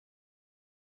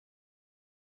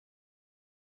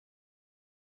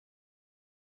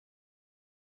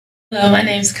Hello, my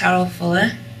name's Carol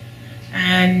Fuller,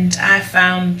 and I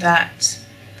found that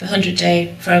the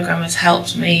 100-day program has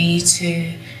helped me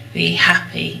to be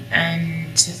happy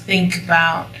and to think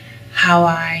about how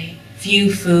I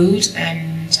view food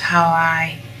and how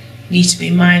I need to be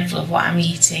mindful of what I'm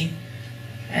eating.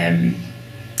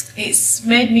 It's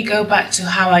made me go back to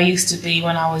how I used to be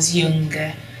when I was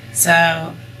younger,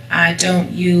 so I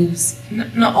don't use,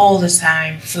 not all the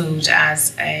time, food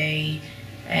as a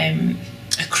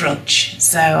crutch.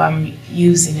 So I'm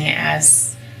using it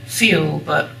as fuel,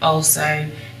 but also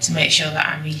to make sure that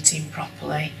I'm eating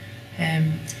properly.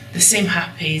 The Sim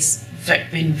Happy's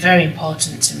been very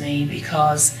important to me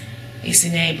because it's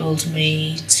enabled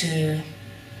me to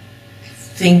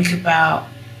think about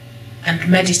and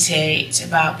meditate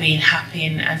about being happy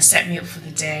and set me up for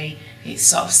the day. It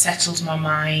sort of settled my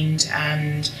mind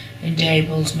and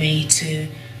enabled me to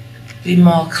be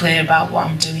more clear about what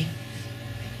I'm doing.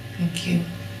 Thank you.